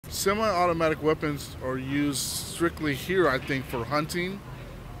Semi-automatic weapons are used strictly here, I think, for hunting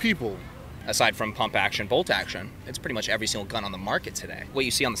people. Aside from pump action, bolt action, it's pretty much every single gun on the market today. What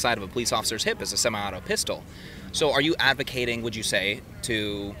you see on the side of a police officer's hip is a semi-auto pistol. So are you advocating, would you say,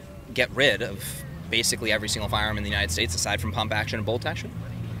 to get rid of basically every single firearm in the United States aside from pump action and bolt action?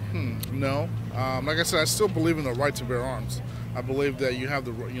 No. Like I said, I still believe in the right to bear arms. I believe that you have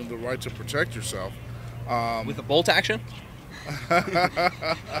the right to protect yourself. With a bolt action? How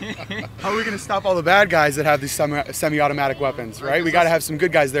are we going to stop all the bad guys that have these semi-automatic weapons, right? We got to have some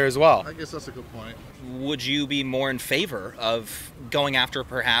good guys there as well. I guess that's a good point. Would you be more in favor of going after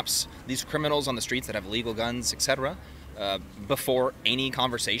perhaps these criminals on the streets that have illegal guns, etc., before any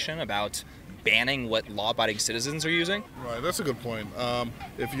conversation about banning what law-abiding citizens are using? Right, that's a good point.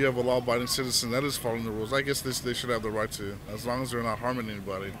 If you have a law-abiding citizen that is following the rules, I guess they should have the right to, as long as they're not harming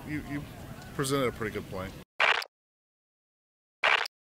anybody. You presented a pretty good point.